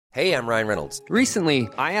Hey, I'm Ryan Reynolds. Recently,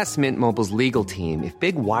 I asked Mint Mobile's legal team if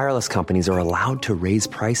big wireless companies are allowed to raise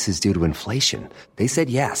prices due to inflation. They said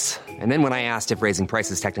yes. And then when I asked if raising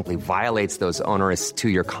prices technically violates those onerous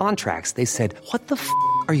two-year contracts, they said, "What the f***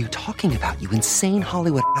 are you talking about, you insane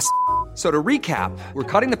Hollywood ass?" So to recap, we're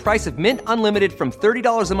cutting the price of Mint Unlimited from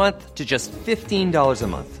 $30 a month to just $15 a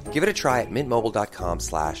month. Give it a try at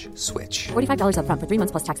mintmobile.com/switch. $45 up front for 3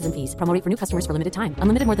 months plus taxes and fees. Promo rate for new customers for limited time.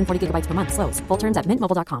 Unlimited more than 40 gigabytes per month. Slows full terms at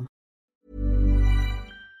mintmobile.com.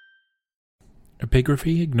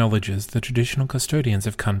 Epigraphy acknowledges the traditional custodians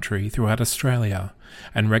of country throughout Australia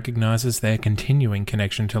and recognises their continuing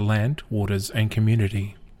connection to land, waters and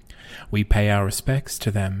community. We pay our respects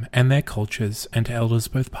to them and their cultures and to elders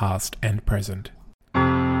both past and present.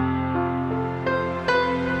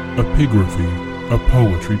 Epigraphy, a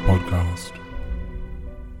poetry podcast.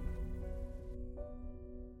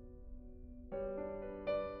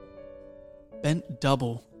 Bent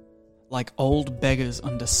double, like old beggars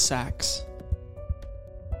under sacks.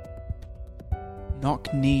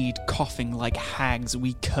 Knock-kneed, coughing like hags,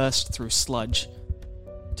 we cursed through sludge,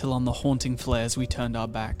 till on the haunting flares we turned our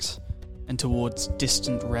backs, and towards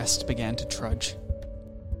distant rest began to trudge.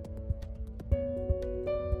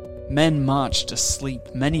 Men marched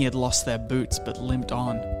asleep, many had lost their boots but limped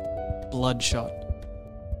on, bloodshot.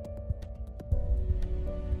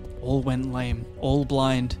 All went lame, all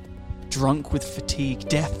blind, drunk with fatigue,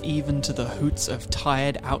 deaf even to the hoots of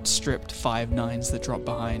tired, outstripped 5-9s that dropped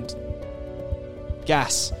behind.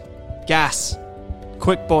 Gas! Gas!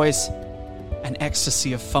 Quick, boys! An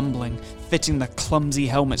ecstasy of fumbling, fitting the clumsy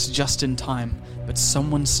helmets just in time, but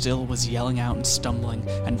someone still was yelling out and stumbling,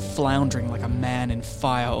 and floundering like a man in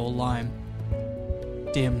fire or lime.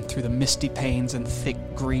 Dim through the misty panes and thick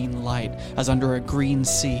green light, as under a green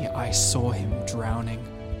sea I saw him drowning.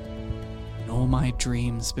 In all my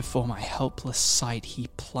dreams, before my helpless sight, he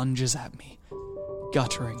plunges at me,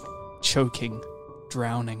 guttering, choking,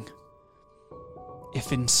 drowning.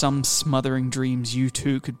 If in some smothering dreams you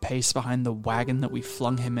too could pace behind the wagon that we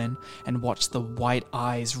flung him in and watch the white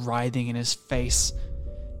eyes writhing in his face,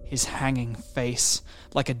 his hanging face,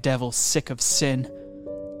 like a devil sick of sin,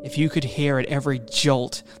 if you could hear at every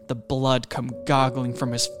jolt the blood come gargling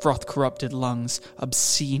from his froth-corrupted lungs,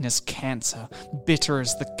 obscene as cancer, bitter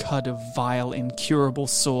as the cud of vile, incurable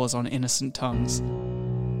sores on innocent tongues,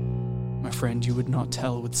 my friend, you would not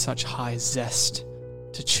tell with such high zest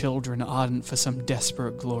to children ardent for some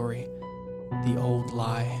desperate glory, the old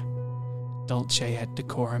lie, Dulce et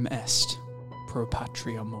Decorum est, pro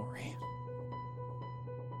patria mori.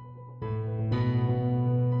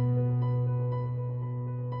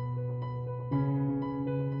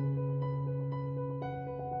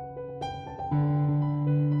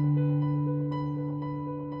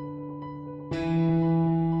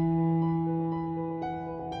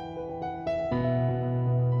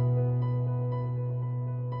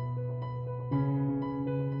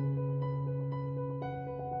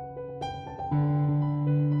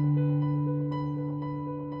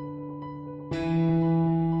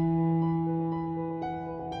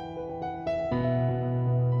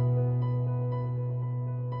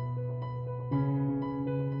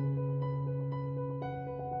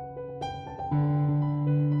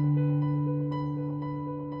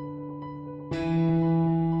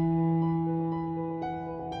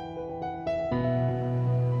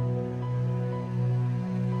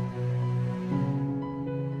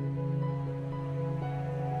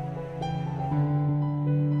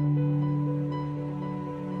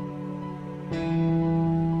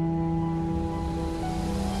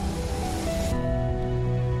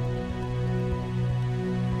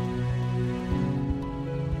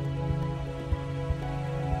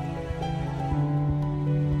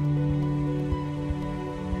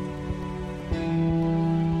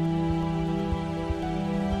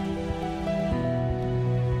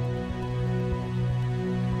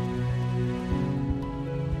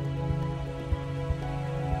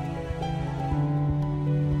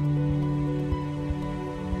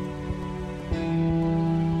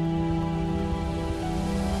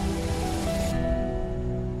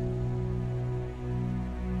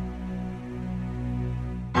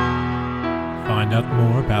 Find out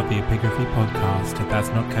more about the Epigraphy podcast at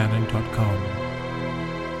that'snotcanon.com.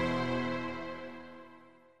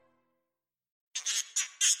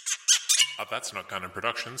 A That's Not Canon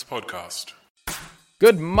Productions podcast.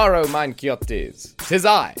 Good morrow, mine quixotes. 'Tis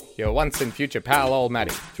I, your once and future pal Old Matty.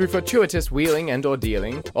 Through fortuitous wheeling and or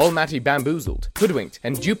dealing, Old Matty bamboozled, hoodwinked,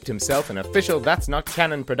 and duped himself an official That's Not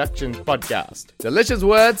Canon Productions podcast. Delicious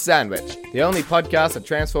Word Sandwich, the only podcast that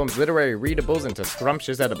transforms literary readables into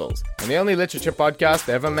scrumptious edibles, and the only literature podcast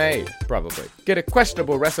ever made, probably. Get a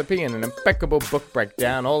questionable recipe and an impeccable book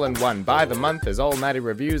breakdown all in one. By the month as Old Matty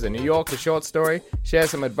reviews a New Yorker short story, shares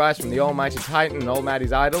some advice from the almighty titan and Old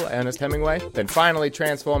Matty's idol, Ernest Hemingway, then finally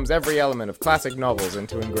transforms every element of classic novels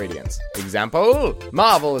into ingredients. Example?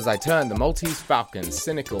 Marvel as I turn the Maltese Falcon's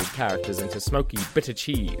cynical characters into smoky bitter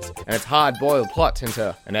cheese, and its hard-boiled plot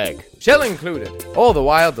into an egg. Shell included. All the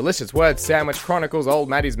while, Delicious Word Sandwich chronicles Old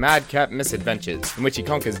Matty's madcap misadventures, in which he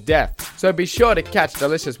conquers death. So be sure to catch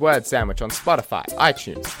Delicious Word Sandwich on Spotify,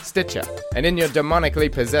 iTunes, Stitcher, and in your demonically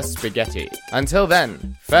possessed spaghetti. Until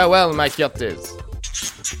then, farewell, my quixotes.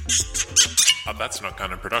 A That's Not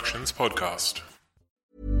Canon Productions podcast.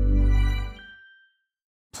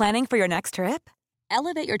 Planning for your next trip?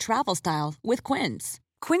 Elevate your travel style with Quince.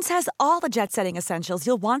 Quince has all the jet-setting essentials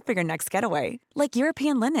you'll want for your next getaway, like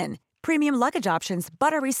European linen, premium luggage options,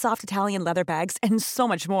 buttery soft Italian leather bags, and so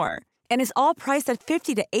much more. And is all priced at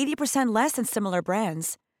 50 to 80% less than similar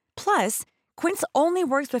brands. Plus, Quince only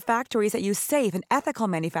works with factories that use safe and ethical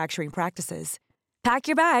manufacturing practices. Pack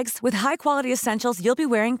your bags with high-quality essentials you'll be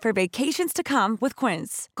wearing for vacations to come with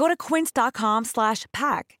Quince. Go to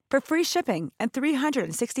quince.com/pack for free shipping and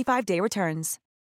 365-day returns.